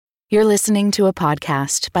You're listening to a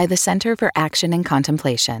podcast by the Center for Action and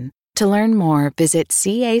Contemplation. To learn more, visit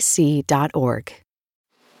cac.org.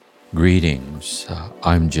 Greetings,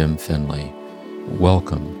 I'm Jim Finley.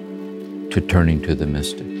 Welcome to Turning to the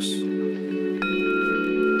Mystics.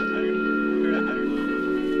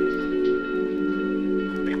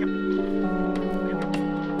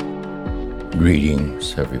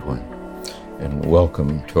 Greetings, everyone, and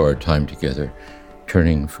welcome to our time together,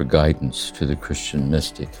 turning for guidance to the Christian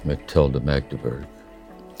mystic, Mechthild of Magdeburg.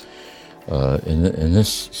 In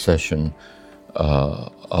this session,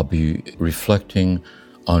 I'll be reflecting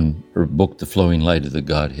on her book, The Flowing Light of the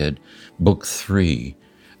Godhead, Book 3,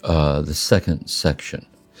 the second section.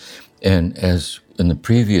 And as in the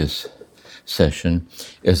previous session,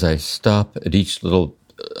 as I stop at each little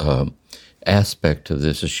aspect of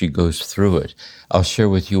this, as she goes through it, I'll share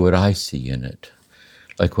with you what I see in it,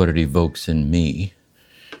 like what it evokes in me,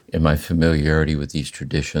 in my familiarity with these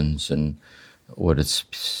traditions and what it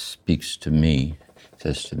speaks to me,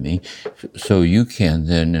 says to me. So you can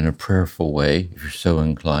then, in a prayerful way, if you're so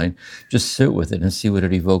inclined, just sit with it and see what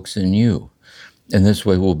it evokes in you. And this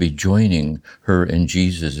way we'll be joining her and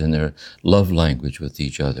Jesus in their love language with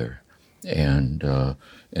each other. And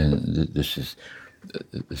this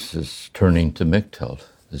is turning to Mechthild.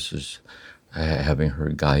 This is having her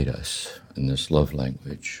guide us in this love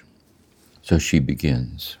language. So she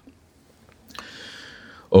begins.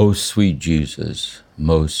 O sweet Jesus,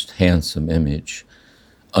 most handsome image,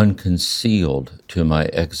 unconcealed to my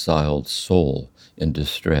exiled soul in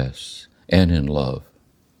distress and in love.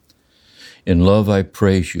 In love I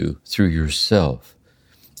praise you through yourself,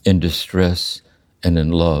 in distress and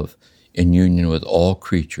in love, in union with all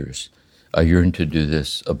creatures. I yearn to do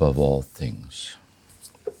this above all things.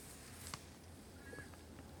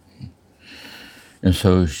 And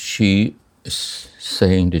so she is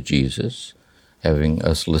saying to Jesus, having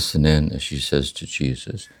us listen in, as she says to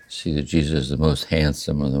Jesus, see that Jesus is the most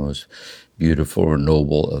handsome and the most beautiful or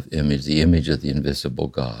noble of image, the image of the invisible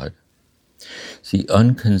God. See,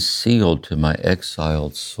 unconcealed to my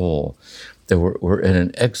exiled soul, that we're in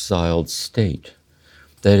an exiled state.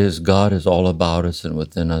 That is, God is all about us and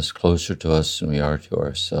within us, closer to us than we are to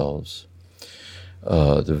ourselves.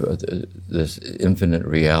 This infinite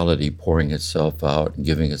reality pouring itself out and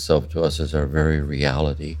giving itself to us as our very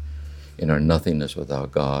reality, in our nothingness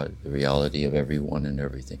without God, the reality of everyone and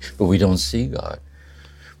everything. But we don't see God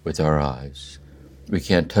with our eyes. We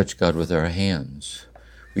can't touch God with our hands.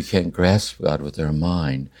 We can't grasp God with our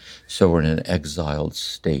mind. So we're in an exiled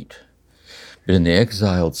state. But in the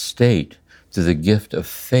exiled state, through the gift of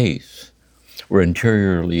faith, we're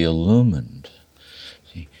interiorly illumined.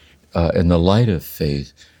 In the light of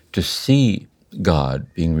faith, to see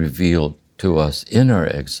God being revealed to us in our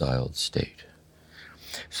exiled state.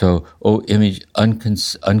 So, O image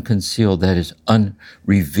unconcealed, that is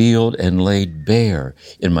unrevealed and laid bare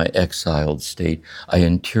in my exiled state, I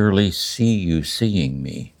interiorly see you seeing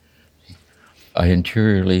me. I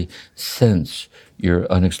interiorly sense your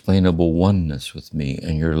unexplainable oneness with me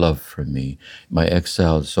and your love for me, my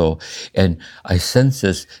exiled soul. And I sense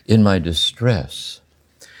this in my distress.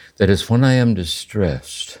 That is, when I am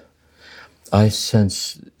distressed, I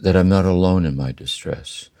sense that I'm not alone in my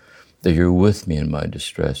distress, that you're with me in my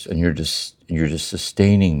distress, and you're just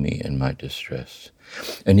sustaining me in my distress.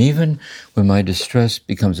 And even when my distress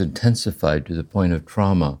becomes intensified to the point of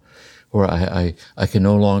trauma, where I can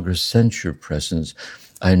no longer sense your presence,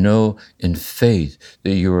 I know in faith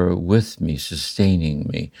that you are with me, sustaining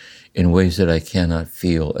me in ways that I cannot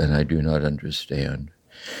feel and I do not understand.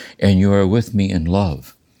 And you are with me in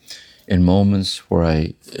love, in moments where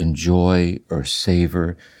I enjoy or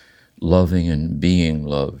savor loving and being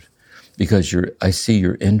loved, because I see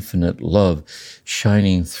your infinite love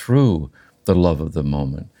shining through the love of the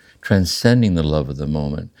moment, transcending the love of the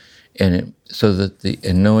moment. And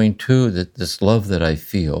knowing too that this love that I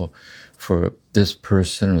feel for this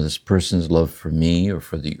person or this person's love for me or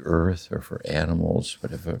for the earth or for animals,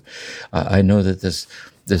 whatever, I know that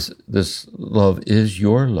this love is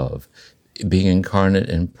your love, being incarnate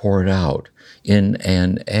and poured out in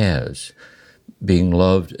and as being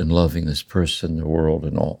loved and loving this person, the world,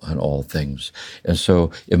 and all things. And so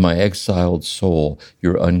in my exiled soul,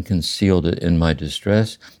 you're unconcealed in my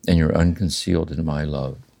distress, and you're unconcealed in my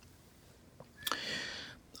love.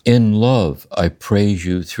 In love, I praise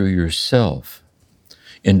you through yourself.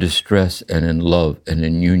 In distress and in love and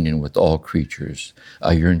in union with all creatures,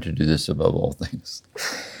 I yearn to do this above all things.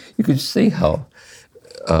 You can see how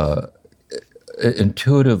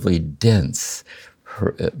intuitively dense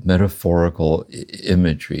her metaphorical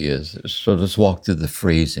imagery is. So let's walk through the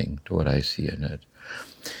phrasing to what I see in it.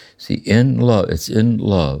 See, in love, it's in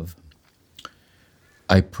love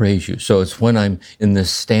I praise you. So it's when I'm in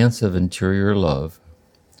this stance of interior love,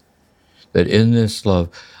 that in this love,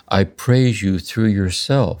 I praise you through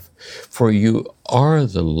yourself, for you are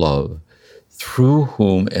the love through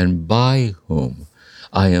whom and by whom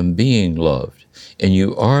I am being loved, and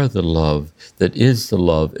you are the love that is the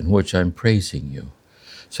love in which I'm praising you.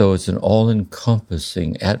 So it's an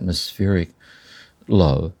all-encompassing atmospheric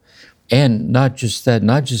love. And not just that,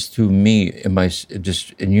 not just through me in my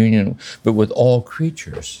just in union, but with all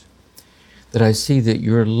creatures. That I see that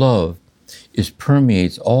your love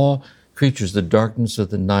permeates all creatures, the darkness of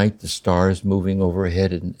the night, the stars moving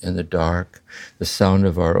overhead in the dark, the sound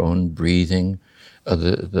of our own breathing,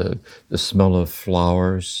 the smell of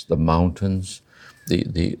flowers, the mountains,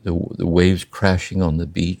 the waves crashing on the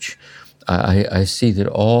beach. I see that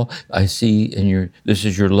all I see this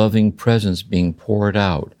is your loving presence being poured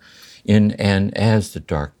out in and as the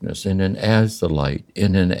darkness, in and as the light,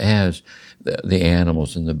 in and as the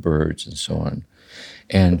animals and the birds and so on.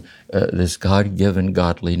 And this God-given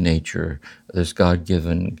godly nature, this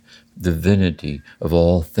God-given divinity of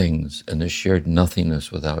all things, and the shared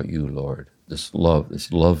nothingness without you, Lord, this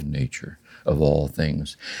love nature of all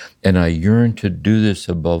things. And I yearn to do this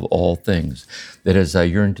above all things, that as I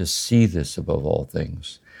yearn to see this above all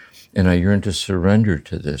things, and I yearn to surrender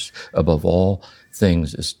to this above all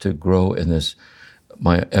things, is to grow in this,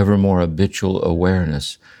 my ever more habitual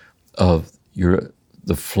awareness of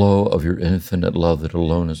the flow of your infinite love that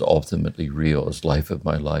alone is ultimately real, is life of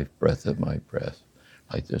my life, breath of my breath,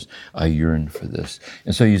 like this. I yearn for this.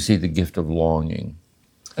 And so you see the gift of longing.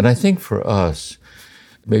 And I think for us,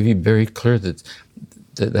 it may be very clear that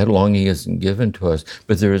longing isn't given to us,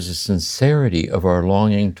 but there is a sincerity of our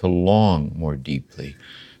longing to long more deeply.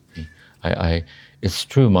 It's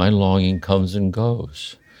true, my longing comes and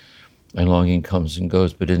goes. My longing comes and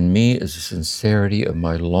goes, but in me is the sincerity of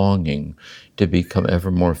my longing to become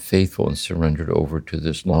ever more faithful and surrendered over to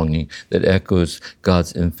this longing that echoes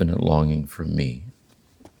God's infinite longing for me.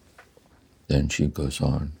 Then she goes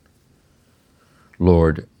on.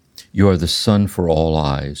 Lord, you are the sun for all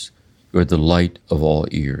eyes. You are the light of all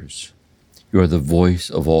ears. You are the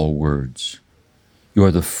voice of all words. You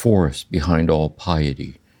are the force behind all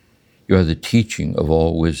piety. You are the teaching of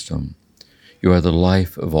all wisdom. You are the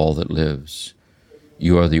life of all that lives.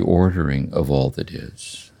 You are the ordering of all that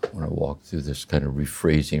is. I want to walk through this kind of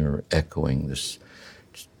rephrasing or echoing this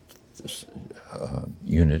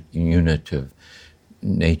unitive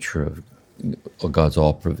nature of God's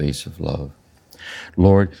all-pervasive love.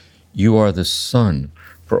 Lord, you are the sun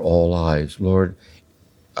for all eyes. Lord,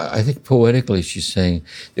 I think poetically she's saying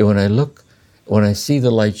that when I see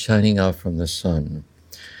the light shining out from the sun,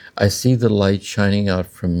 I see the light shining out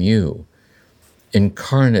from you,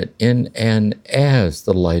 incarnate in and as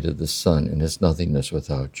the light of the sun and its nothingness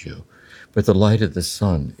without you. But the light of the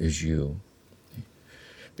sun is you.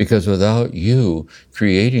 Because without you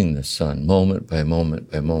creating the sun moment by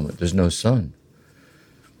moment by moment, there's no sun.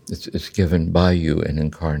 It's given by you and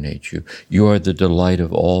incarnates you. You are the delight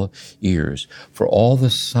of all ears. For all the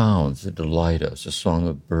sounds that delight us, the song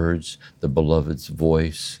of birds, the beloved's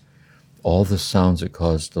voice, all the sounds that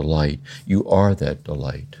cause delight, you are that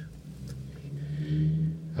delight.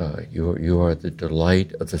 You are the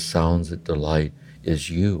delight of the sounds that delight is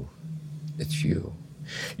you. It's you.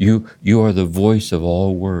 You are the voice of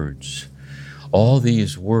all words. All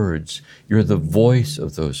these words, you're the voice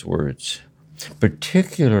of those words.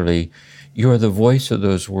 Particularly, you are the voice of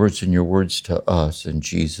those words in your words to us and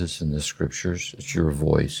Jesus and the scriptures. It's your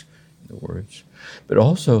voice in the words. But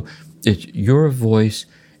also, it's your voice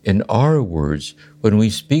in our words when we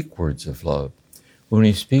speak words of love, when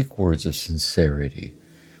we speak words of sincerity,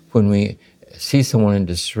 when we see someone in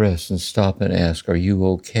distress and stop and ask, are you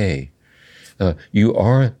okay? You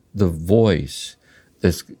are the voice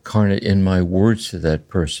that's incarnate in my words to that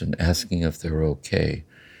person, asking if they're okay.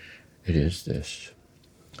 It is this.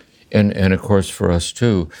 And of course for us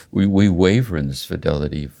too, we waver in this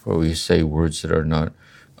fidelity, for we say words that are not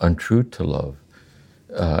untrue to love.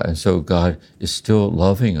 And so God is still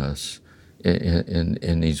loving us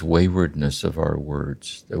in these waywardness of our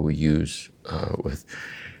words that we use with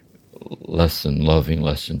less than loving,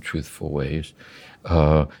 less than truthful ways,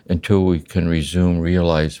 until we can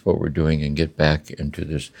realize what we're doing and get back into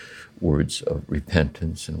this words of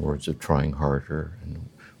repentance and words of trying harder and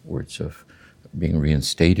words of being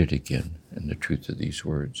reinstated again in the truth of these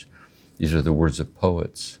words. These are the words of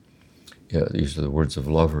poets. Yeah, these are the words of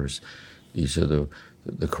lovers. These are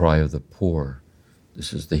the cry of the poor.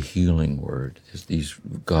 This is the healing word. It's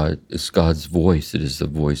God's voice. It is the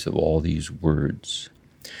voice of all these words.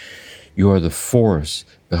 You are the force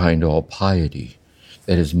behind all piety.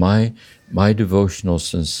 That is my devotional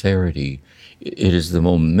sincerity. It is the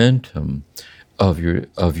momentum of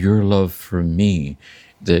your love for me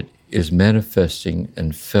that is manifesting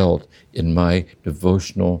and felt in my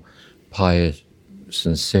devotional, pious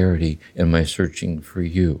sincerity and my searching for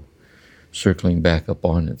you, circling back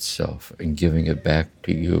upon itself and giving it back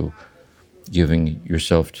to you, giving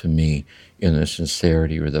yourself to me in the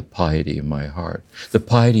sincerity or the piety of my heart. The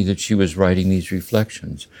piety that she was writing these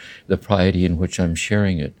reflections, the piety in which I'm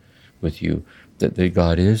sharing it with you, that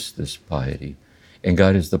God is this piety. And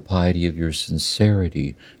God is the piety of your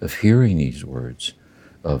sincerity of hearing these words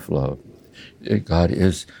of love. God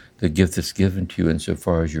is the gift that's given to you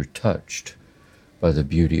insofar as you're touched by the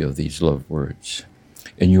beauty of these love words.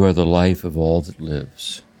 And you are the life of all that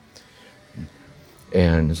lives.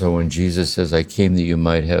 And so when Jesus says, I came that you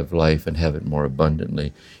might have life and have it more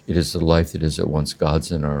abundantly, it is the life that is at once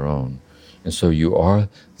God's and our own. And so you are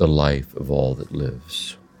the life of all that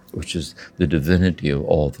lives, which is the divinity of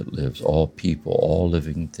all that lives, all people, all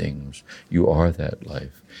living things. You are that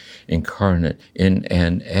life, incarnate in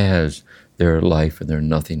and as their life and their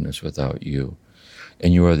nothingness without you.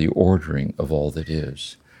 And you are the ordering of all that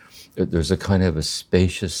is. There's a kind of a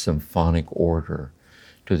spacious symphonic order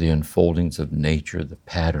to the unfoldings of nature, the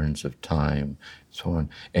patterns of time, so on.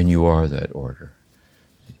 And you are that order.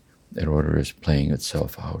 That order is playing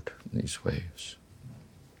itself out in these ways.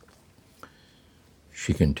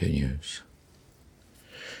 She continues.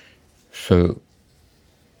 So,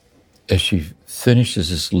 as she finishes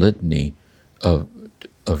this litany of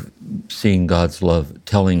seeing God's love,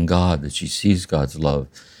 telling God that she sees God's love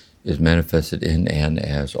is manifested in and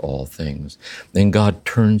as all things, then God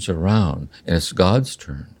turns around, and it's God's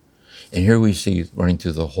turn. And here we see, running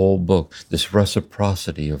through the whole book, this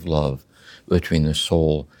reciprocity of love between the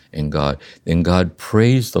soul and God. Then God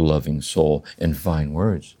praised the loving soul in fine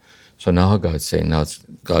words. So now God's saying,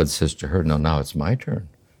 God says to her, now it's my turn.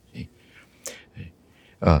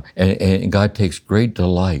 And God takes great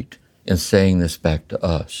delight in saying this back to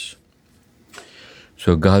us.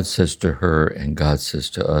 So God says to her, and God says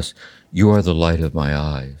to us, you are the light of my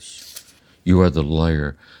eyes. You are the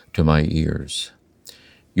lyre to my ears.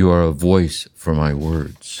 You are a voice for my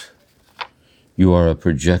words. You are a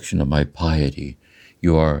projection of my piety.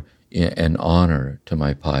 You are an honor to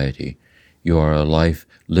my piety. You are a life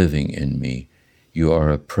living in me. You are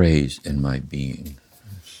a praise in my being.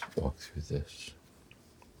 Let's walk through this.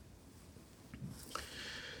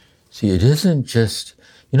 See, it isn't just,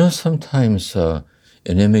 sometimes an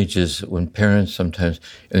image is when parents sometimes,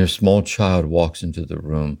 and their small child walks into the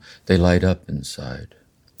room, they light up inside.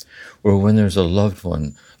 Or when there's a loved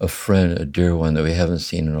one, a friend, a dear one that we haven't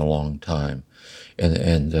seen in a long time,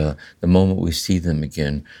 and the moment we see them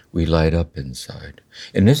again, we light up inside.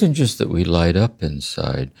 And it isn't just that we light up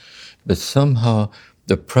inside, but somehow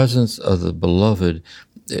the presence of the beloved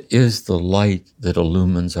is the light that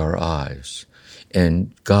illumines our eyes.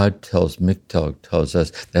 And God Mechthild tells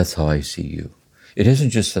us, that's how I see you. It isn't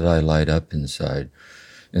just that I light up inside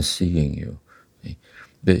in seeing you,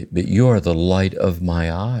 but you are the light of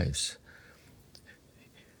my eyes.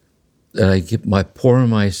 That I pour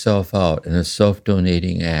myself out in a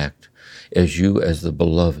self-donating act as you, as the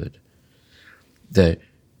beloved. That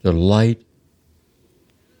the light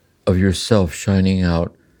of yourself shining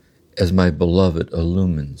out as my beloved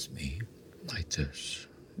illumines me like this.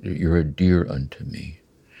 You're a dear unto me.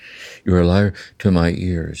 You're a lyre to my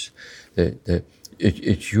ears.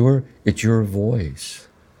 It's your voice.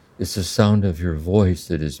 It's the sound of your voice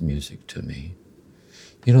that is music to me.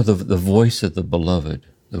 The voice of the beloved.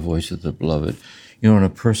 The voice of the beloved. On a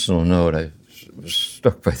personal note, I was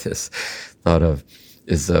struck by this. Thought of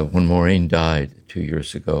is when Maureen died 2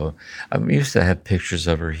 years ago. I'm used to have pictures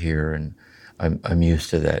of her here, and I'm used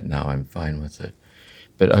to that now. I'm fine with it.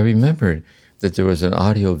 But I remembered that there was an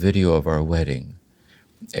audio video of our wedding,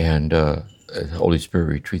 and at the Holy Spirit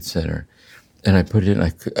Retreat Center, and I put it in.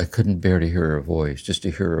 I couldn't bear to hear her voice. Just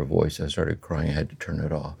to hear her voice, I started crying. I had to turn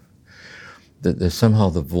it off. That somehow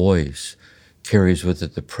the voice carries with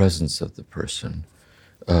it the presence of the person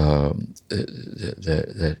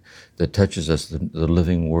that touches us, the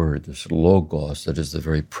living word, this logos that is the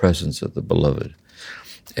very presence of the beloved.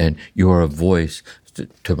 And you are a voice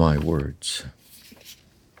to my words.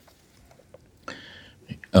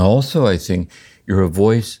 And also, I think you're a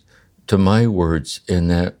voice to my words in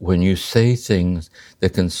that when you say things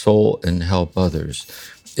that console and help others,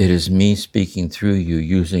 it is me speaking through you,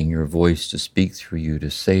 using your voice to speak through you, to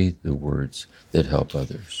say the words that help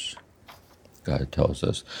others. God tells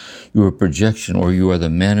us, you are a projection, or you are the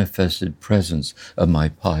manifested presence of my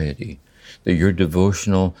piety, that your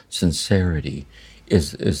devotional sincerity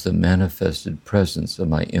is the manifested presence of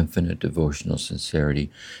my infinite devotional sincerity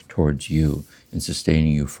towards you and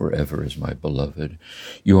sustaining you forever as my beloved.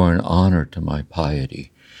 You are an honor to my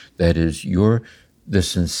piety. That is, the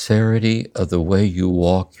sincerity of the way you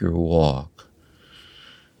walk your walk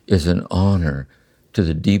is an honor to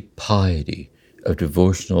the deep piety of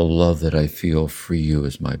devotional love that I feel for you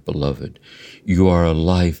as my beloved. You are a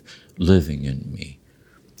life living in me.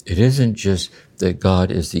 It isn't just that God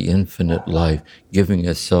is the infinite life giving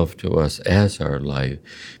itself to us as our life,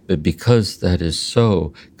 but because that is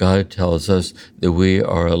so, God tells us that we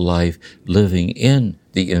are a life living in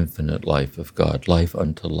the infinite life of God, life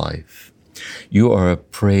unto life. You are a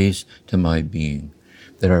praise to my being,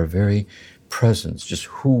 that our very presence, just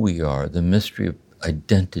who we are, the mystery of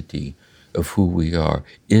identity of who we are,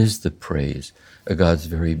 is the praise of God's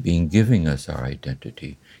very being, giving us our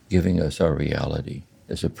identity, giving us our reality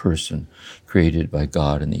as a person created by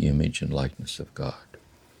God in the image and likeness of God.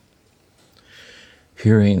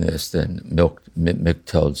 Hearing this, then,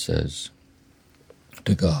 Mechthild says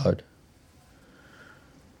to God,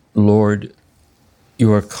 Lord,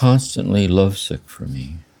 you are constantly lovesick for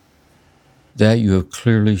me. That you have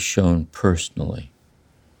clearly shown personally.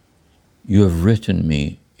 You have written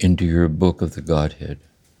me into your book of the Godhead.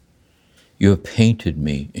 You have painted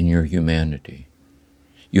me in your humanity.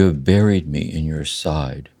 You have buried me in your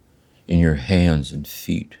side, in your hands and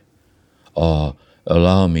feet. Ah,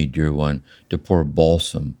 allow me, dear one, to pour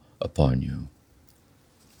balsam upon you.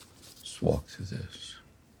 Let's walk through this.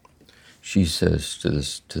 She says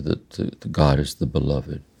to God as the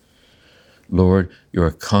beloved, Lord, you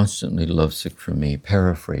are constantly lovesick for me,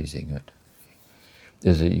 paraphrasing it.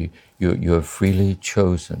 Is that you have freely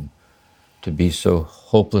chosen to be so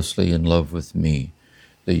hopelessly in love with me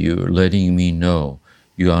that you're letting me know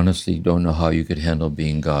you honestly don't know how you could handle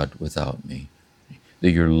being God without me,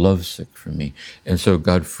 that you're lovesick for me. And so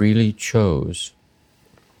God freely chose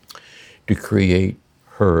to create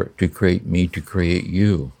her, to create me, to create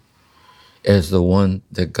you as the one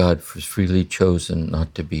that God has freely chosen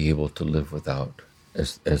not to be able to live without,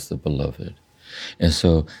 as the beloved. And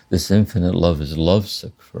so this infinite love is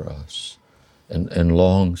lovesick for us and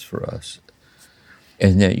longs for us.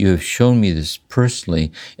 And that you have shown me this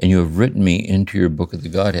personally, and you have written me into your book of the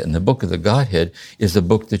Godhead. And the book of the Godhead is the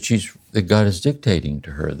book that God is dictating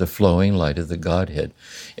to her, the flowing light of the Godhead.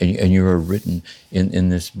 And you are written in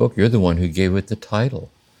this book. You're the one who gave it the title,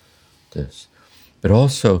 this. But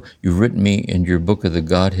also, you've written me in your book of the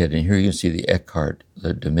Godhead, and here you can see the Eckhart,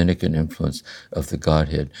 the Dominican influence of the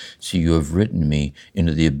Godhead. So you have written me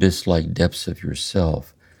into the abyss-like depths of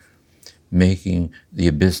yourself, making the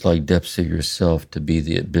abyss-like depths of yourself to be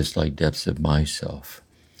the abyss-like depths of myself.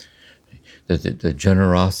 That the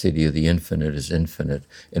generosity of the infinite is infinite,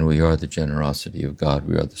 and we are the generosity of God.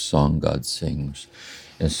 We are the song God sings.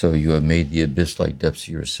 And so you have made the abyss-like depths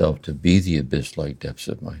of yourself to be the abyss-like depths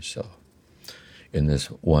of myself in this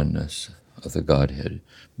oneness of the Godhead,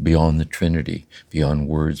 beyond the Trinity, beyond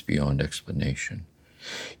words, beyond explanation.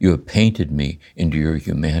 You have painted me into your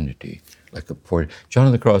humanity, like a portrait. John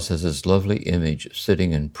of the Cross has this lovely image of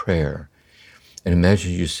sitting in prayer. And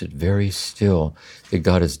imagine you sit very still, that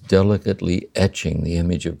God is delicately etching the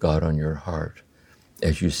image of God on your heart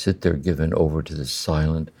as you sit there given over to this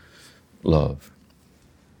silent love.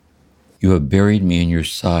 You have buried me in your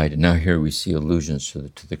side. And now here we see allusions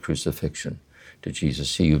to the crucifixion, to Jesus.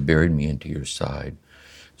 See, you buried me into your side.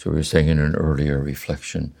 So we were saying in an earlier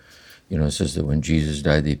reflection, it says that when Jesus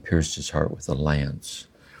died, they pierced his heart with a lance,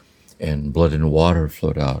 and blood and water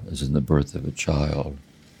flowed out as in the birth of a child.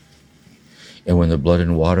 And when the blood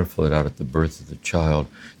and water flowed out at the birth of the child,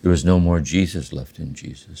 there was no more Jesus left in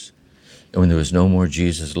Jesus. And when there was no more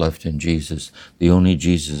Jesus left in Jesus, the only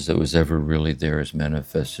Jesus that was ever really there is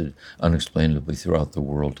manifested unexplainably throughout the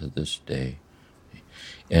world to this day.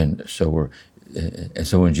 And so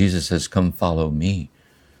when Jesus says, come follow me,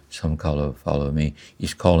 follow me,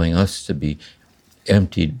 he's calling us to be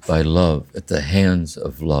emptied by love at the hands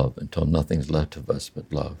of love until nothing's left of us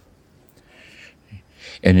but love.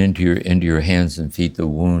 And into your hands and feet, the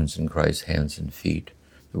wounds in Christ's hands and feet,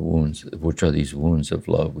 the wounds, which are these wounds of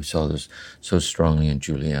love. We saw this so strongly in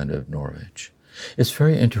Juliana of Norwich. It's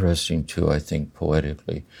very interesting, too, I think,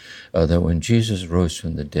 poetically, that when Jesus rose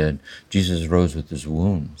from the dead, Jesus rose with his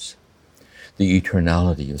wounds, the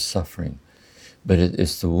eternality of suffering. But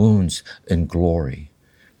it's the wounds in glory.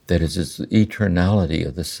 That is, it's the eternality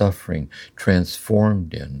of the suffering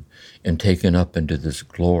transformed in and taken up into this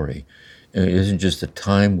glory. And it isn't just the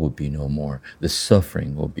time will be no more, the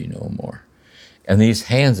suffering will be no more. And these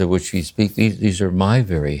hands of which we speak, these are my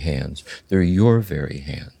very hands. They're your very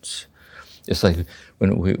hands. It's like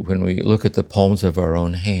when we look at the palms of our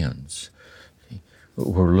own hands,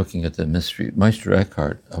 we're looking at the mystery. Meister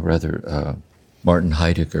Eckhart, Martin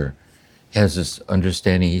Heidegger, has this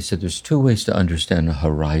understanding. He said there's two ways to understand a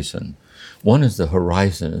horizon. One is the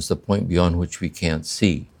horizon is the point beyond which we can't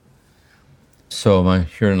see. So I'm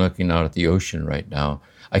here looking out at the ocean right now.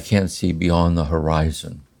 I can't see beyond the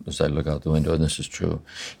horizon as I look out the window, and this is true.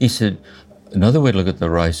 He said another way to look at the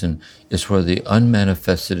horizon is where the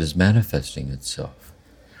unmanifested is manifesting itself.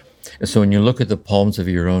 And so when you look at the palms of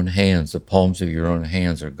your own hands, the palms of your own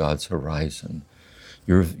hands are God's horizon.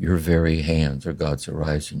 Your very hands are God's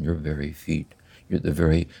horizon, your very feet. You're the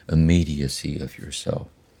very immediacy of yourself.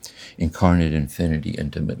 Incarnate infinity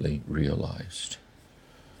intimately realized.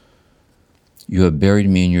 You have buried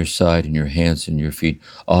me in your side, in your hands and your feet.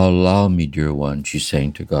 Allow me, dear one, she's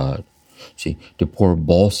saying to God. See, to pour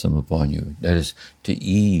balsam upon you. That is to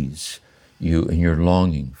ease you in your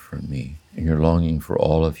longing for me, in your longing for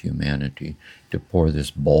all of humanity, to pour this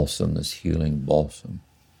balsam, this healing balsam.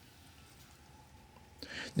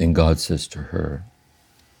 Then God says to her,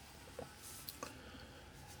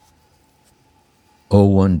 O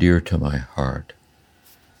one dear to my heart,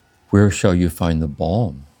 where shall you find the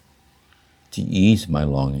balm to ease my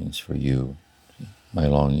longings for you, my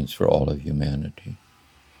longings for all of humanity?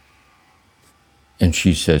 And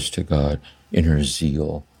she says to God in her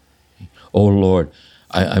zeal, O Lord,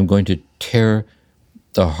 I'm going to tear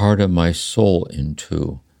the heart of my soul in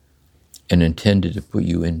two and intended to put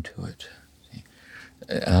you into it.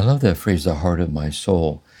 And I love that phrase, the heart of my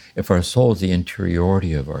soul. If our soul is the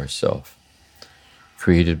interiority of ourself,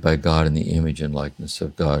 created by God in the image and likeness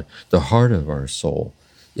of God, the heart of our soul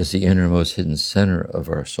is the innermost hidden center of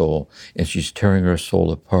our soul, and she's tearing our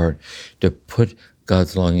soul apart to put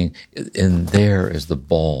God's longing in there as the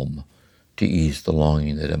balm to ease the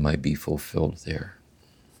longing that it might be fulfilled there.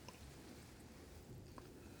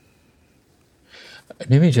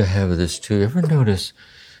 An image I have of this too, ever notice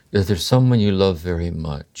that there's someone you love very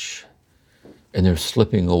much and they're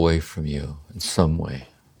slipping away from you in some way,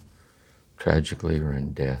 tragically or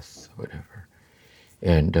in death, whatever.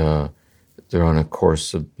 And they're on a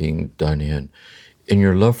course of being done in. In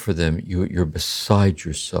your love for them, you're beside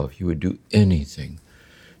yourself. You would do anything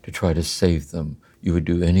to try to save them. You would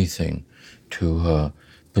do anything to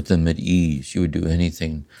put them at ease. You would do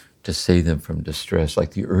anything to save them from distress,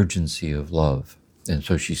 like the urgency of love. And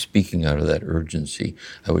so she's speaking out of that urgency.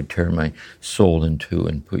 I would tear my soul in two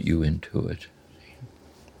and put you into it.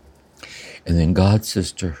 And then God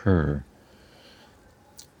says to her,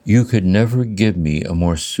 you could never give me a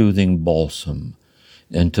more soothing balsam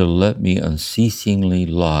than to let me unceasingly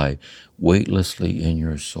lie weightlessly in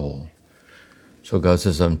your soul. So God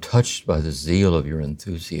says, I'm touched by the zeal of your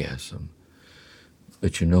enthusiasm.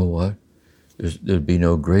 But you know what? There'd be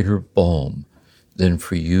no greater balm than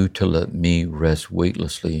for you to let me rest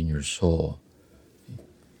weightlessly in your soul.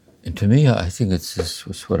 And to me, I think it's this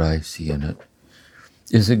was what I see in it,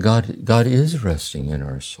 is that God is resting in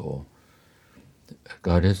our soul.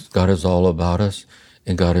 God is all about us,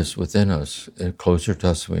 and God is within us. And closer to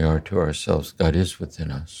us than we are to ourselves, God is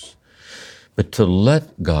within us. But to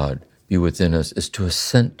let God be within us is to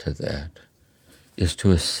assent to that, is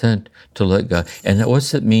to assent to let God. And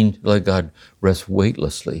what's it mean to let God rest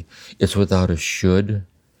weightlessly? It's without a should.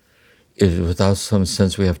 It's without some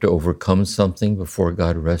sense we have to overcome something before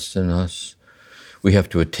God rests in us. We have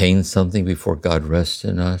to attain something before God rests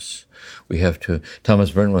in us. We have to,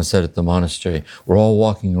 Thomas Merton once said at the monastery, we're all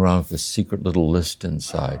walking around with a secret little list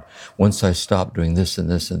inside. Once I stop doing this and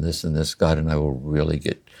this and this and this, God and I will really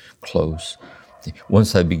get close.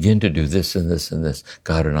 Once I begin to do this and this and this,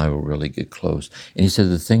 God and I will really get close. And he said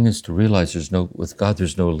the thing is to realize with God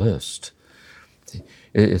there's no list.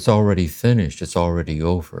 It's already finished. It's already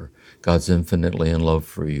over. God's infinitely in love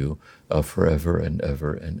for you forever and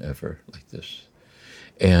ever and ever, like this.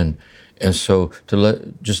 And so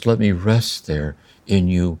just let me rest there in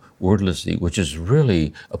you wordlessly, which is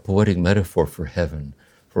really a poetic metaphor for heaven,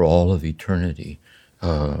 for all of eternity.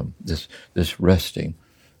 This resting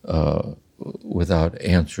without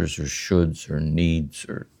answers or shoulds or needs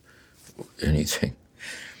or anything.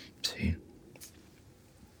 See?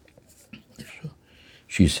 So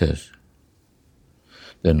she says,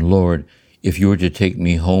 then Lord, if you were to take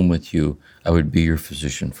me home with you, I would be your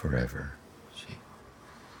physician forever. See?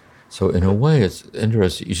 So in a way, it's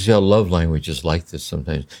interesting. You see how love language is like this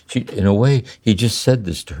sometimes. In a way, he just said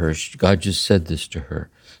this to her. God just said this to her.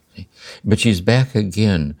 See? But she's back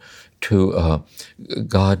again to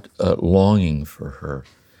God longing for her,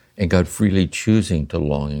 and God freely choosing to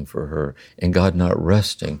longing for her, and God not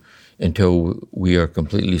resting until we are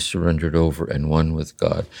completely surrendered over and one with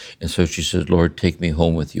God. And so she says, Lord, take me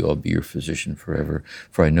home with you. I'll be your physician forever.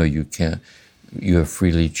 For I know you have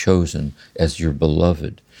freely chosen as your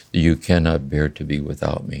beloved that you cannot bear to be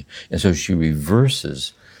without me. And so she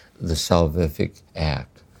reverses the salvific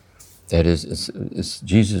act. That is,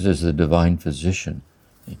 Jesus is the divine physician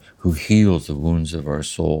who heals the wounds of our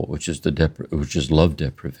soul, which is love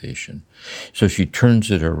deprivation. So she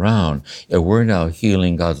turns it around, and we're now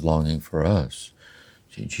healing God's longing for us.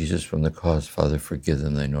 See, Jesus from the cross, Father, forgive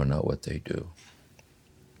them, they know not what they do.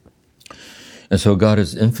 And so God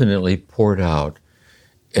is infinitely poured out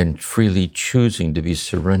and freely choosing to be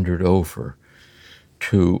surrendered over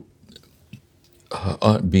to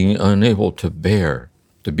being unable to bear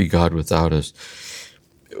to be God without us.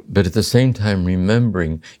 But at the same time,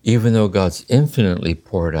 remembering, even though God's infinitely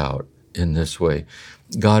poured out in this way,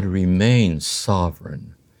 God remains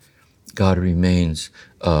sovereign. God remains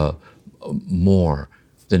more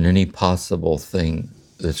than any possible thing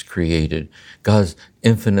that's created. God's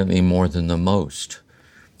infinitely more than the most.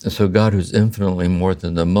 And so God, who's infinitely more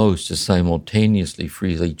than the most, is simultaneously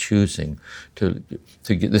freely choosing to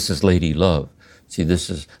get, this is Lady Love. See, this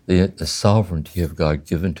is the sovereignty of God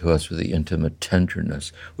given to us with the intimate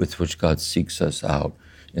tenderness with which God seeks us out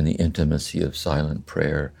in the intimacy of silent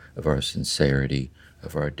prayer, of our sincerity,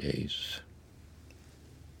 of our days.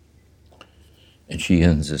 And she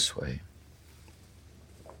ends this way.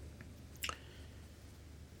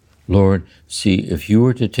 Lord, see, if you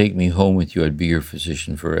were to take me home with you, I'd be your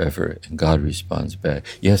physician forever. And God responds back,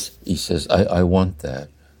 yes, he says, I want that.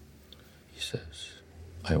 He says,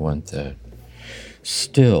 I want that.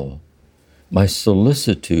 Still, my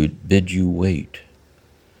solicitude bids you wait.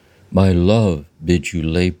 My love bids you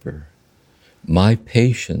labor. My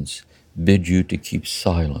patience bids you to keep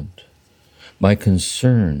silent. My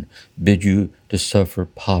concern bids you to suffer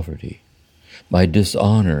poverty. My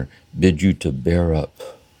dishonor bids you to bear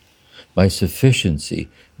up. My sufficiency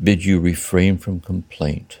bids you refrain from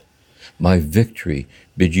complaint. My victory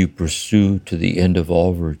bids you pursue to the end of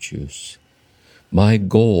all virtues. My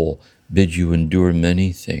goal bids you endure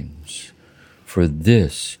many things. For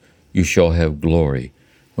this you shall have glory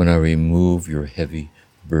when I remove your heavy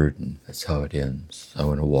burden. That's how it ends. I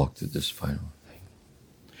want to walk through this final thing.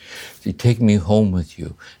 See, take me home with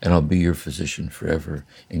you, and I'll be your physician forever.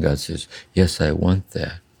 And God says, yes, I want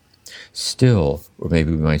that. Still, or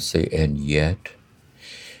maybe we might say, and yet,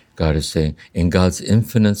 God is saying, in God's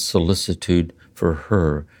infinite solicitude for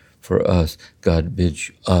her, for us, God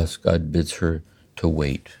bids her to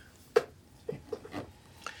wait.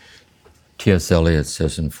 T.S. Eliot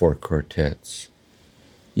says in 4 Quartets,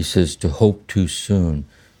 he says, to hope too soon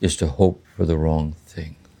is to hope for the wrong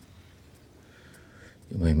thing.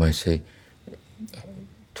 You might say,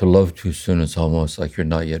 to love too soon is almost like you're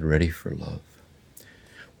not yet ready for love.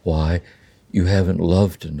 Why? You haven't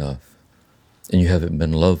loved enough, and you haven't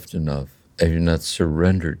been loved enough, and you're not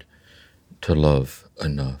surrendered to love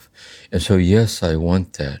enough. And so, yes, I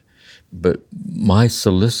want that, but my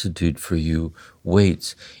solicitude for you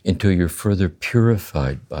waits until you're further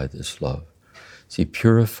purified by this love. See,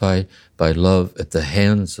 purified by love at the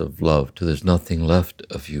hands of love, till there's nothing left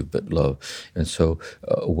of you but love. And so,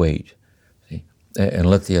 wait, see, and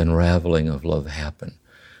let the unraveling of love happen.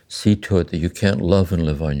 See to it that you can't love and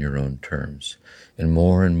live on your own terms. And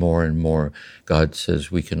more and more and more, God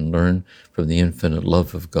says we can learn from the infinite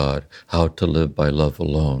love of God how to live by love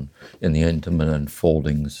alone in the intimate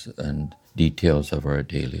unfoldings and details of our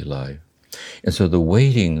daily life. And so the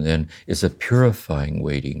waiting then is a purifying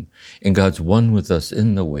waiting, and God's one with us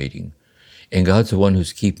in the waiting. And God's the one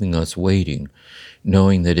who's keeping us waiting,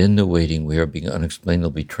 knowing that in the waiting we are being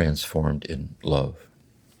unexplainably transformed in love.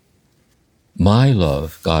 My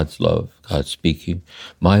love, God speaking,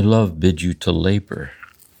 my love bids you to labor.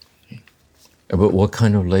 But what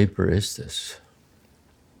kind of labor is this?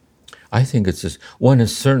 I think it's this. One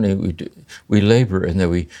is certainly we labor in that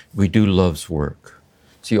we do love's work.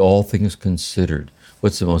 See, all things considered,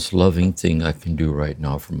 what's the most loving thing I can do right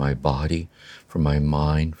now for my body, for my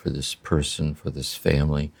mind, for this person, for this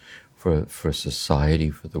family, for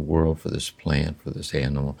society, for the world, for this plant, for this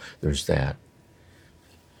animal? There's that.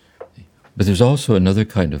 But there's also another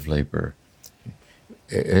kind of labor,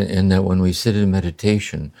 in that when we sit in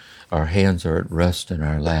meditation, our hands are at rest in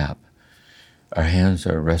our lap. Our hands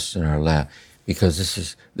are at rest in our lap because this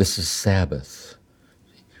is Sabbath.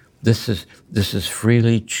 This is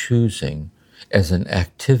freely choosing as an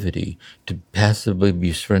activity to passively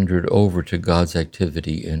be surrendered over to God's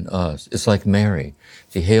activity in us. It's like Mary.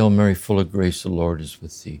 See, Hail Mary, full of grace, the Lord is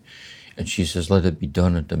with thee. And she says, let it be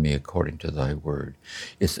done unto me according to thy word.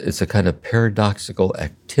 It's a kind of paradoxical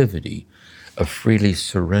activity of freely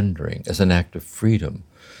surrendering as an act of freedom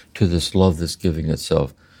to this love that's giving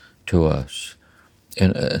itself to us.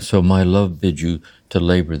 And so my love bids you to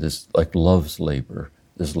labor this, like love's labor,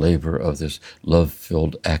 this labor of this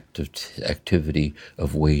love-filled activity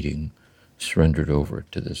of waiting, surrendered over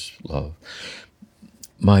to this love.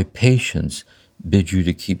 My patience bids you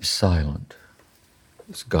to keep silent.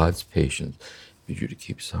 It's God's patience bids you to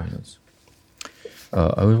keep silence.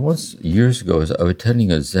 I was once, years ago, I was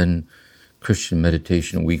attending a Zen Christian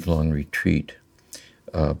meditation week-long retreat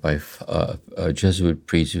by a Jesuit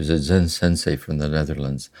priest. He was a Zen sensei from the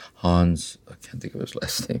Netherlands, Hans, I can't think of his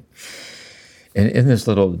last name. And in this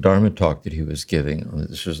little Dharma talk that he was giving,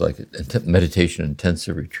 this was like a meditation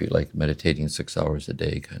intensive retreat, like meditating 6 hours a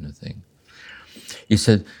day kind of thing. He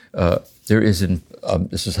said,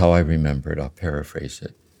 this is how I remember it, I'll paraphrase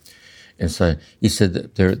it. And so he said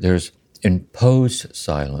that there's imposed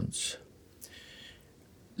silence,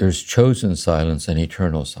 there's chosen silence and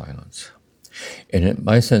eternal silence. And in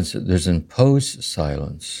my sense, there's imposed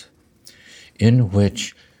silence in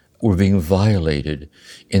which we're being violated,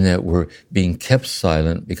 in that we're being kept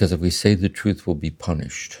silent because if we say the truth, we'll be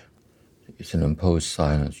punished. It's an imposed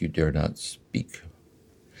silence. You dare not speak.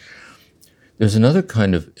 There's another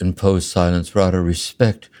kind of imposed silence where out of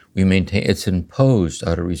respect we maintain. It's imposed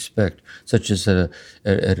out of respect, such as at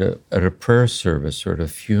a prayer service or at a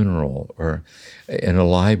funeral or in a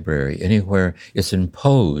library, anywhere. It's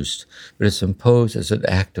imposed, but it's imposed as an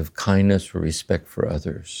act of kindness or respect for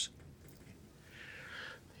others.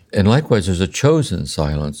 And likewise, there's a chosen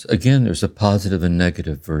silence. Again, there's a positive and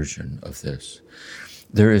negative version of this.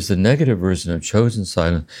 There is the negative version of chosen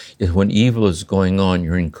silence, is when evil is going on,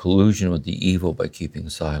 you're in collusion with the evil by keeping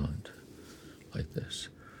silent, like this.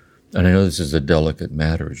 And I know this is a delicate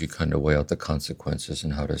matter as you kind of weigh out the consequences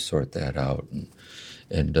and how to sort that out.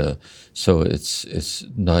 And so it's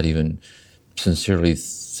not even sincerely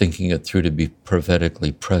thinking it through to be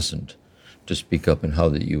prophetically present, to speak up in how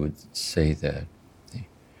that you would say that.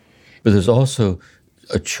 But there's also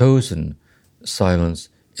a chosen silence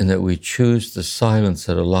in that we choose the silence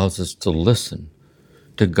that allows us to listen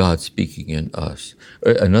to God speaking in us.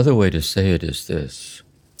 Another way to say it is this.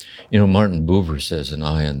 Martin Buber says in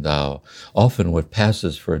I and Thou, often what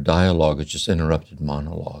passes for a dialogue is just interrupted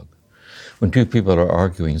monologue. When two people are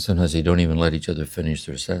arguing, sometimes they don't even let each other finish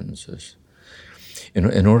their sentences.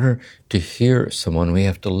 In order to hear someone, we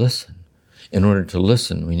have to listen. In order to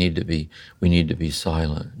listen, we need to be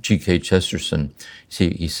silent. G.K. Chesterton,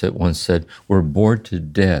 he once said, "We're bored to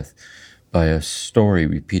death by a story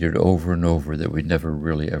repeated over and over that we never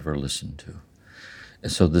really ever listened to."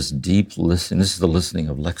 And so this deep listening, this is the listening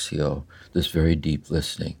of Lectio, this very deep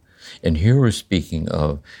listening. And here we're speaking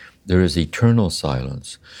of there is eternal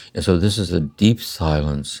silence. And so this is a deep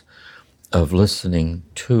silence of listening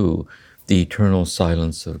to the eternal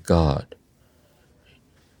silence of God.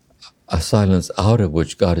 A silence out of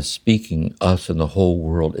which God is speaking us and the whole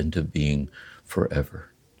world into being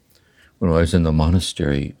forever. When I was in the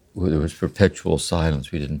monastery, there was perpetual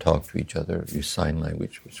silence. We didn't talk to each other. We used sign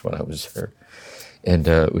language, which when I was there. And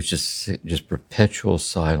it was just perpetual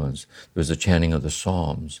silence. There was a chanting of the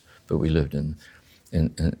Psalms, but we lived in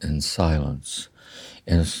silence.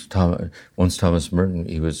 And once Thomas Merton,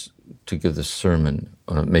 he was to give the sermon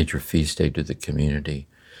on a major feast day to the community.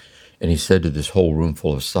 And he said to this whole room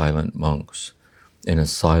full of silent monks in a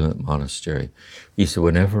silent monastery, he said,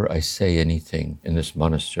 whenever I say anything in this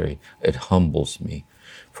monastery, it humbles me,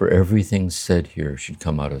 for everything said here should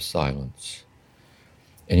come out of silence.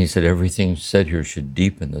 And he said, everything said here should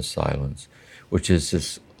deepen the silence, which is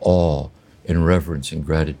this awe and reverence and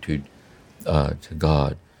gratitude to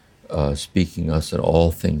God, speaking us and all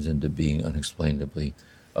things into being unexplainably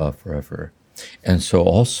forever. And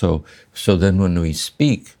so then when we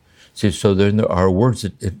speak, so then there are words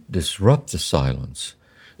that disrupt the silence.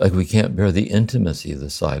 Like we can't bear the intimacy of the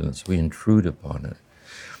silence. We intrude upon it.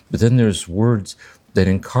 But then there's words that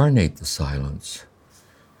incarnate the silence.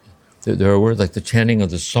 There are words like the chanting of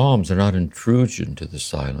the Psalms are not intrusion to the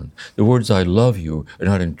silence. The words I love you are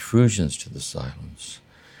not intrusions to the silence.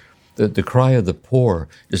 The cry of the poor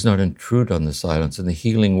does not intrude on the silence, and the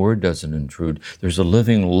healing word doesn't intrude. There's a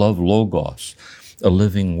living love logos, a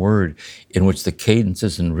living word in which the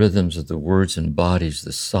cadences and rhythms of the words embodies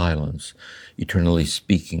the silence, eternally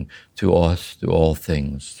speaking to us, to all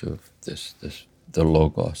things, to the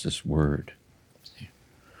logos, this word.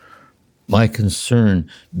 My concern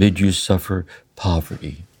bid you suffer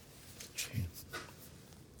poverty.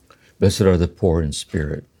 Blessed are the poor in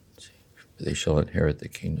spirit. for they shall inherit the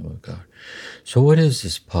kingdom of God. So what is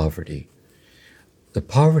this poverty? The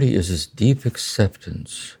poverty is this deep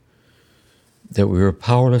acceptance that we are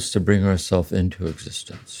powerless to bring ourselves into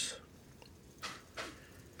existence.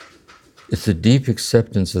 It's a deep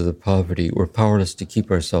acceptance of the poverty. We're powerless to keep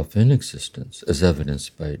ourselves in existence, as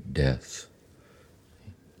evidenced by death.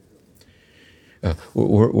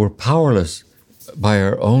 We're powerless by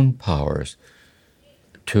our own powers,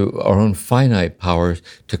 to our own finite powers,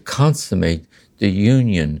 to consummate the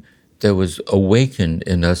union that was awakened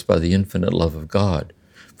in us by the infinite love of God.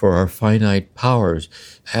 For our finite powers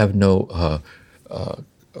have no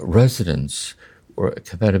residence or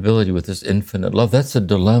compatibility with this infinite love. That's a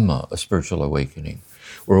dilemma of spiritual awakening.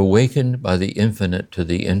 We're awakened by the infinite to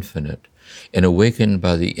the infinite, and awakened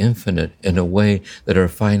by the infinite in a way that our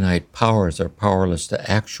finite powers are powerless to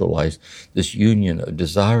actualize this union of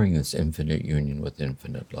desiring this infinite union with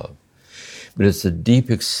infinite love. But it's a deep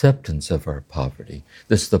acceptance of our poverty.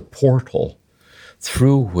 This is the portal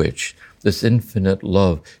through which this infinite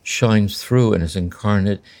love shines through and is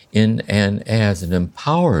incarnate in and as and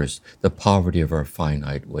empowers the poverty of our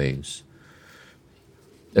finite ways.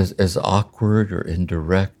 As awkward or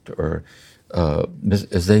indirect or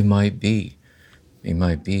as they might be,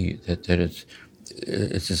 that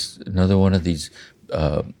it's just another one of these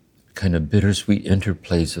kind of bittersweet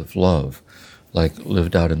interplays of love, like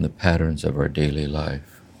lived out in the patterns of our daily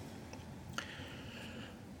life.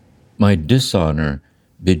 My dishonor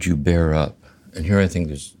bid you bear up. And here I think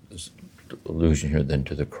there's allusion here then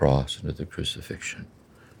to the cross and to the crucifixion.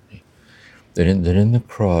 That in the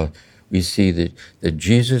cross we see that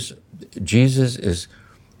Jesus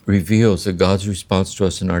reveals that God's response to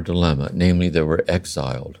us in our dilemma, namely that we're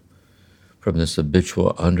exiled from this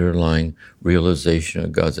habitual underlying realization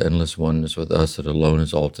of God's endless oneness with us that alone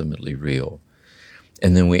is ultimately real.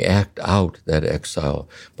 And then we act out that exile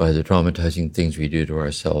by the traumatizing things we do to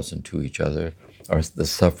ourselves and to each other, the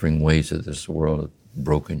suffering ways of this world of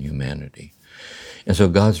broken humanity. And so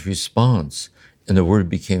God's response, and the Word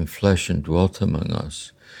became flesh and dwelt among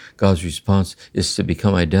us, God's response is to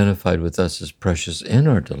become identified with us as precious in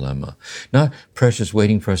our dilemma, not precious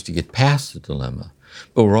waiting for us to get past the dilemma,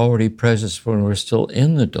 but we're already precious when we're still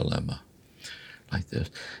in the dilemma, like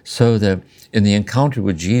this. So that in the encounter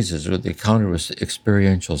with Jesus, or the encounter with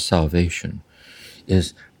experiential salvation,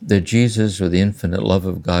 is that Jesus, or the infinite love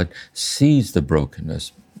of God, sees the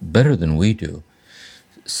brokenness better than we do,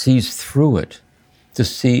 sees through it, to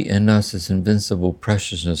see in us its invincible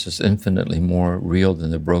preciousness is infinitely more real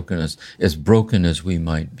than the brokenness, as broken as we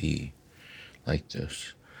might be, like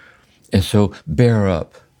this. And so bear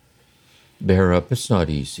up. It's not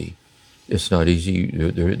easy. It's not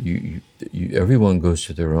easy. Everyone goes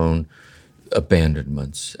to their own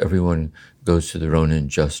abandonments. Everyone goes to their own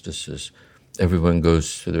injustices. Everyone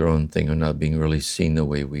goes to their own thing of not being really seen the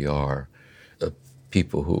way we are.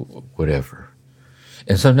 People who, whatever.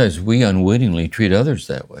 And sometimes we unwittingly treat others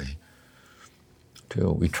that way, too.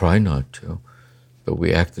 We try not to, but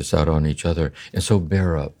we act this out on each other. And so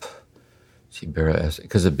bear up. See, bear up,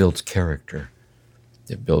 because it builds character.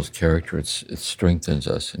 It builds character. It strengthens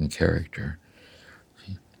us in character.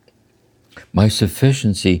 See? My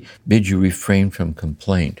sufficiency bids you refrain from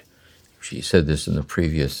complaint. She said this in the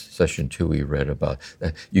previous session, too, we read about,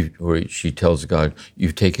 where she tells God,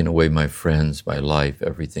 you've taken away my friends, my life,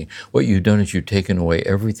 everything. What you've done is you've taken away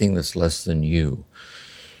everything that's less than you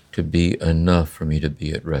to be enough for me to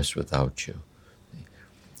be at rest without you.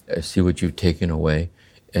 I see what you've taken away.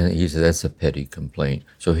 And he said, that's a petty complaint.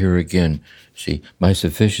 So here again, see, my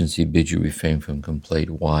sufficiency bids you refrain from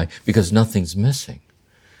complaint. Why? Because nothing's missing.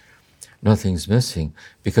 Nothing's missing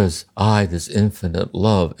because I, this infinite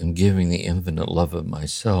love, am giving the infinite love of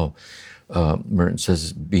myself. Merton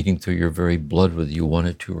says, beating through your very blood whether you want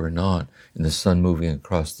it to or not, and the sun moving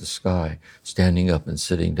across the sky, standing up and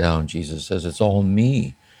sitting down. Jesus says, it's all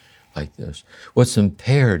me, like this. What's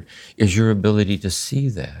impaired is your ability to see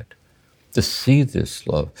that, to see this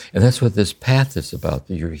love. And that's what this path is about,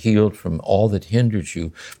 that you're healed from all that hinders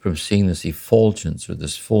you from seeing this effulgence or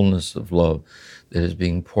this fullness of love that is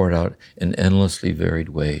being poured out in endlessly varied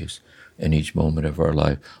ways in each moment of our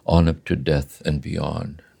life, on up to death and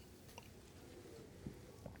beyond.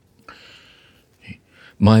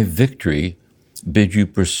 My victory bid you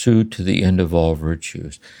pursue to the end of all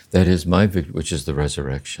virtues. That is my victory, which is the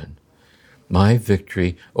resurrection. My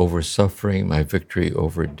victory over suffering, my victory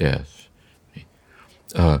over death,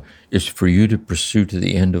 is for you to pursue to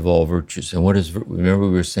the end of all virtues. And remember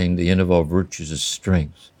we were saying the end of all virtues is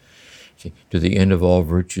strength. See, to the end of all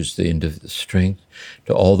virtues, the end of the strength,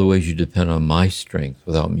 to all the ways you depend on my strength.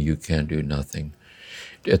 Without me, you can do nothing.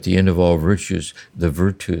 At the end of all virtues,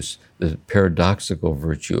 the paradoxical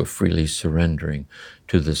virtue of freely surrendering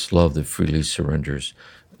to this love that freely surrenders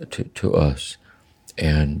to us,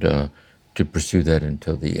 and to pursue that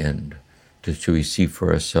until the end, to receive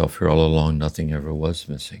for ourselves here all along nothing ever was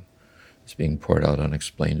missing. It's being poured out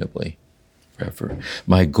unexplainably. Forever.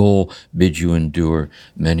 My goal bids you endure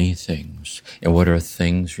many things. And what are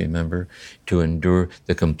things, remember? To endure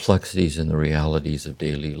the complexities and the realities of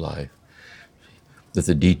daily life. That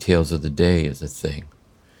the details of the day is a thing.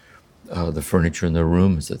 The furniture in the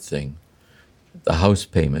room is a thing. The house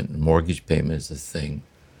payment and mortgage payment is a thing.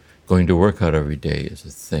 Going to work out every day is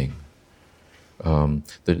a thing.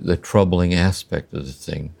 The troubling aspect of the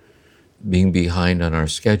thing. Being behind on our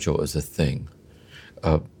schedule is a thing.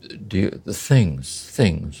 The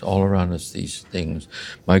things all around us, these things.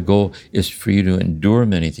 My goal is for you to endure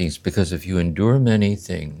many things, because if you endure many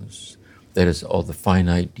things, that is all the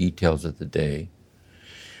finite details of the day,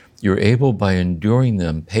 you're able, by enduring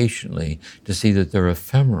them patiently, to see that they're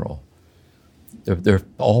ephemeral. They're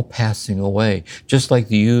all passing away, just like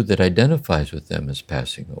the you that identifies with them is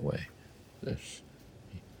passing away.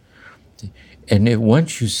 And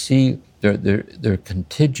once you see they're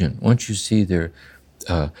contingent, once you see their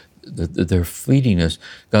fleetingness,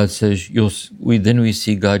 God says we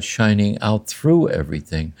see God shining out through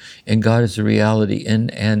everything, and God is a reality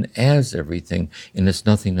in and as everything, and it's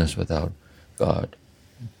nothingness without God.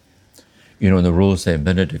 In the rules say,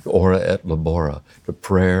 benedict ora et labora, to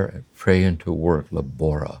pray and to work,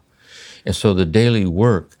 labora. And so the daily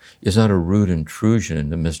work is not a rude intrusion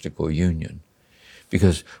into mystical union.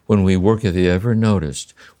 Because when we work, if you ever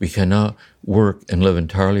noticed, we cannot work and live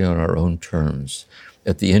entirely on our own terms.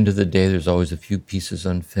 At the end of the day, there's always a few pieces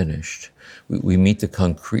unfinished. We meet the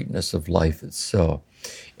concreteness of life itself.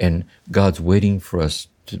 And God's waiting for us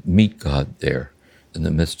to meet God there in the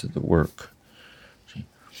midst of the work.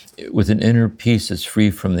 With an inner peace that's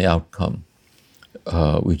free from the outcome,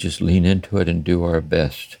 we just lean into it and do our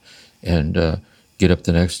best, and get up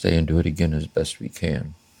the next day and do it again as best we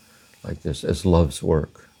can. Like this, as love's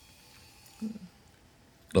work.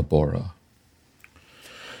 Labora.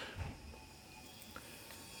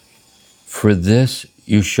 For this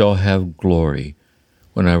you shall have glory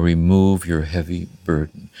when I remove your heavy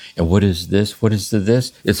burden. And what is this? What is the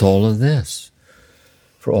this? It's all of this.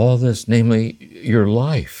 For all this, namely your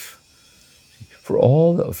life.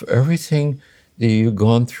 For everything that you've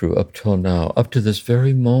gone through up till now, up to this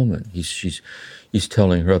very moment, he's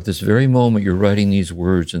telling her, at this very moment you're writing these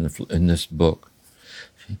words in this book.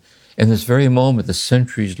 And this very moment, the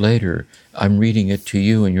centuries later, I'm reading it to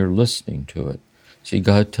you and you're listening to it. See,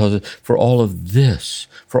 God tells us, for all of this,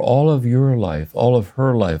 for all of your life, all of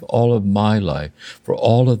her life, all of my life, for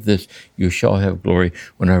all of this, you shall have glory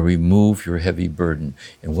when I remove your heavy burden.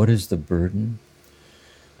 And what is the burden?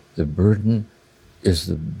 The burden is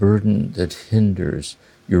the burden that hinders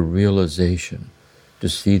your realization to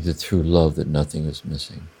see that through love that nothing is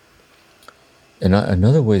missing. And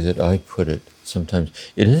another way that I put it sometimes,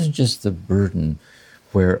 it isn't just the burden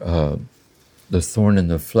where the thorn in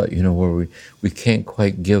the flesh, where we can't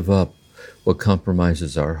quite give up what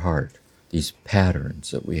compromises our heart, these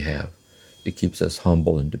patterns that we have. It keeps us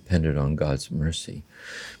humble and dependent on God's mercy.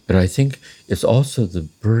 But I think it's also the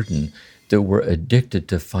burden that we're addicted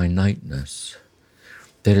to finiteness.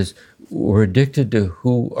 That is, we're addicted to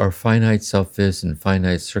who our finite self is in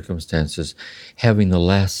finite circumstances. Having the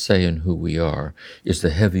last say in who we are is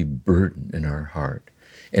the heavy burden in our heart.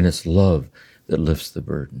 And it's love that lifts the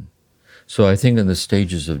burden. So I think in the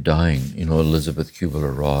stages of dying, Elizabeth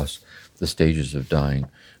Kubler-Ross, the stages of dying,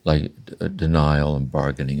 like denial and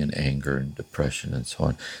bargaining and anger and depression and so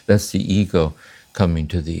on, that's the ego coming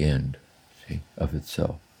to the end, of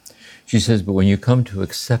itself. She says, but when you come to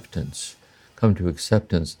acceptance,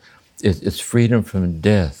 it's freedom from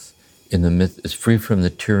death it's free from the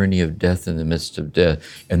tyranny of death in the midst of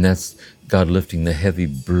death. And that's God lifting the heavy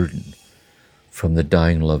burden from the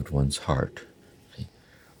dying loved one's heart.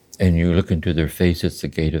 And you look into their face, it's the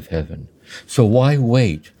gate of heaven. So why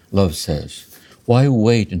wait, love says? Why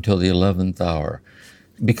wait until the 11th hour?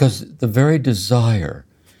 Because the very desire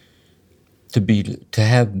to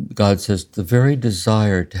have, God says, the very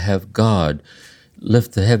desire to have God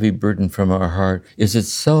lift the heavy burden from our heart is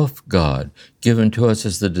itself God, given to us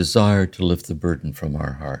as the desire to lift the burden from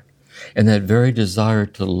our heart. And that very desire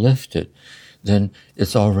to lift it, then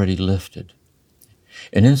it's already lifted.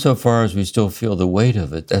 And insofar as we still feel the weight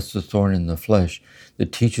of it, that's the thorn in the flesh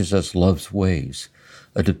that teaches us love's ways,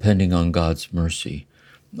 depending on God's mercy,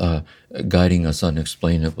 guiding us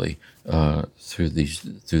unexplainably through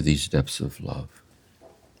these depths of love.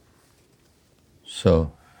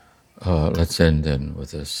 So Let's end then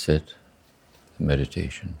with a sit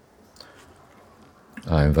meditation.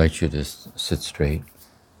 I invite you to sit straight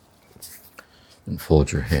and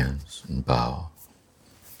fold your hands and bow.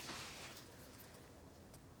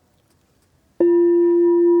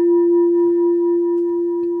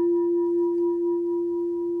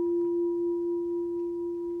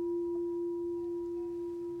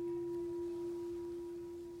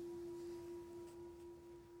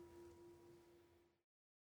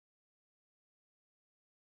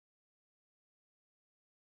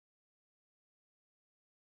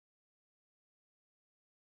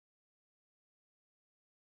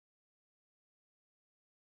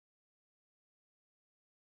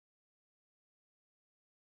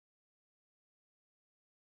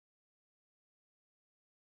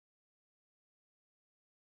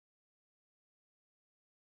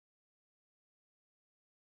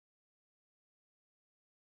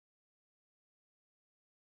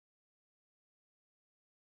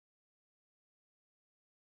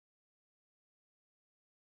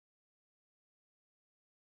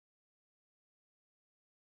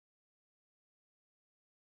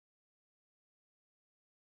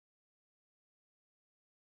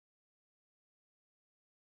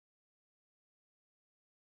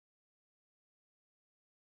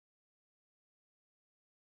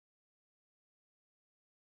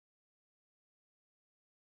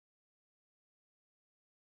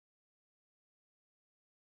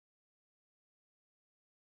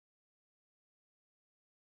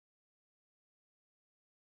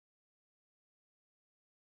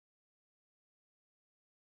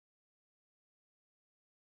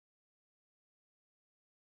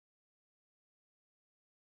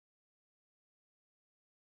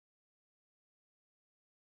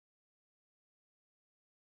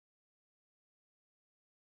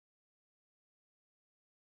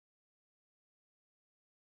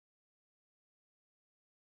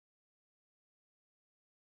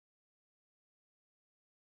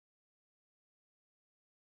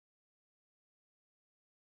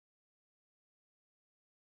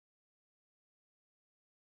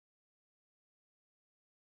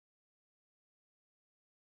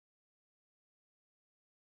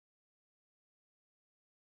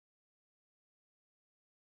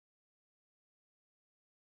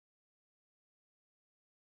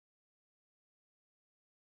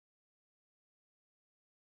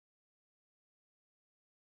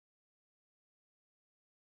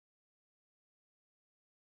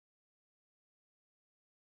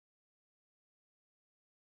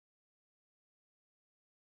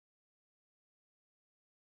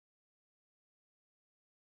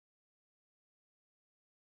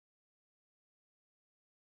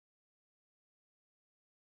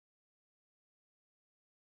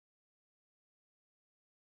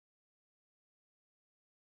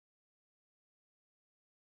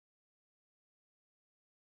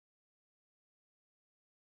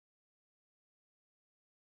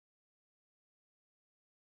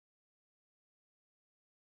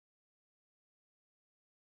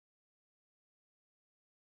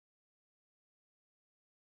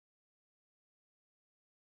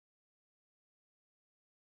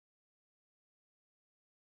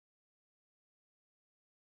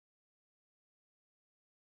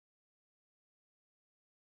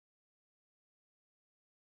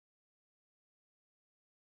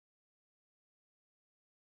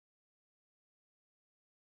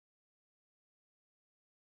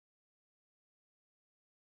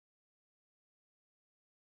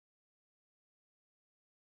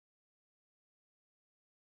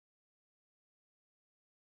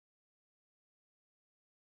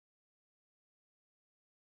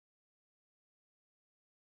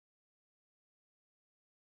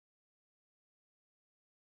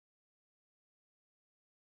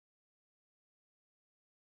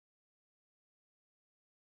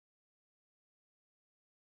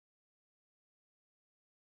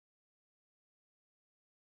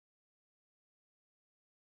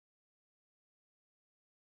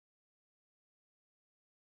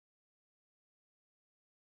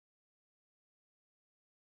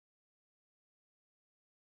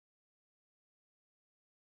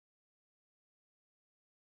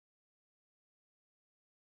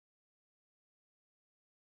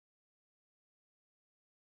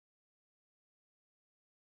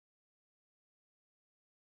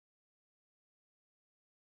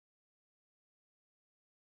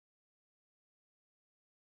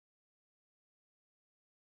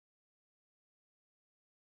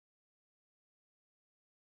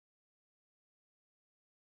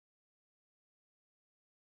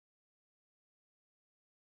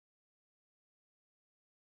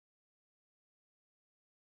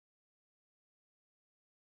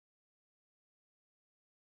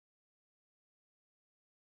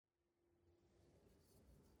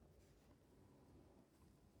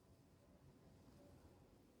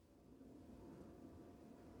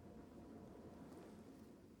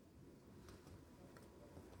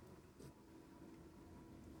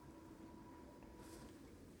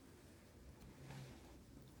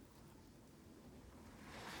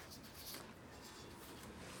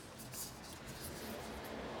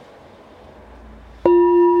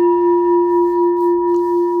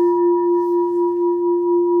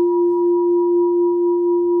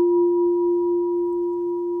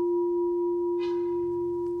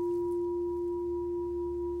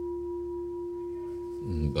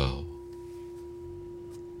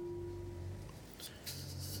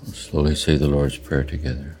 slowly say the Lord's Prayer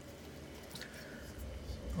together.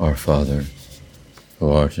 Our Father, who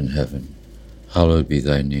art in heaven, hallowed be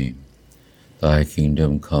thy name. Thy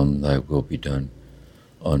kingdom come, thy will be done,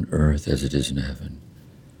 on earth as it is in heaven.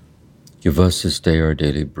 Give us this day our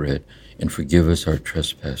daily bread, and forgive us our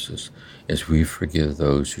trespasses, as we forgive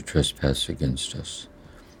those who trespass against us.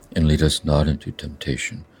 And lead us not into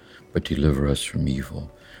temptation, but deliver us from evil.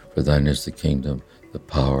 For thine is the kingdom, the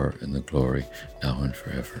power, and the glory, now and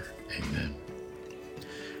forever. Amen.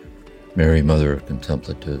 Mary, Mother of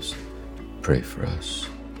Contemplatives, pray for us.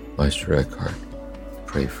 Meister Eckhart,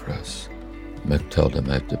 pray for us. Mechthild of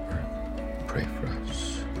Magdeburg, pray for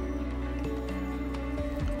us.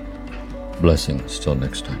 Blessings till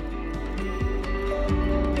next time.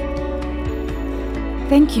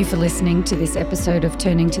 Thank you for listening to this episode of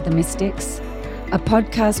Turning to the Mystics, a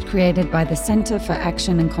podcast created by the Center for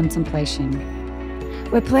Action and Contemplation.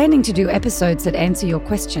 We're planning to do episodes that answer your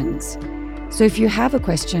questions. So if you have a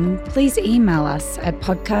question, please email us at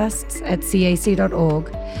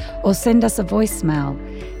podcasts@cac.org or send us a voicemail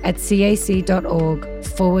at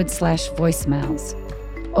cac.org/voicemails.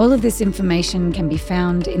 All of this information can be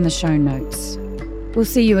found in the show notes. We'll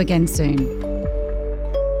see you again soon.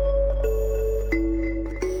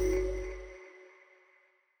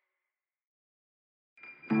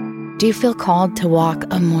 Do you feel called to walk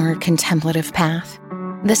a more contemplative path?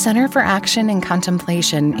 The Center for Action and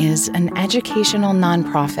Contemplation is an educational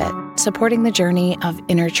nonprofit supporting the journey of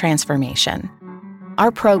inner transformation.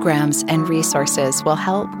 Our programs and resources will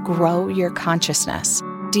help grow your consciousness,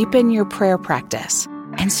 deepen your prayer practice,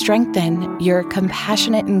 and strengthen your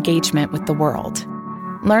compassionate engagement with the world.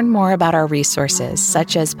 Learn more about our resources,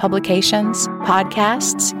 such as publications,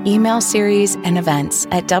 podcasts, email series, and events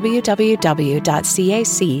at www.cac.org.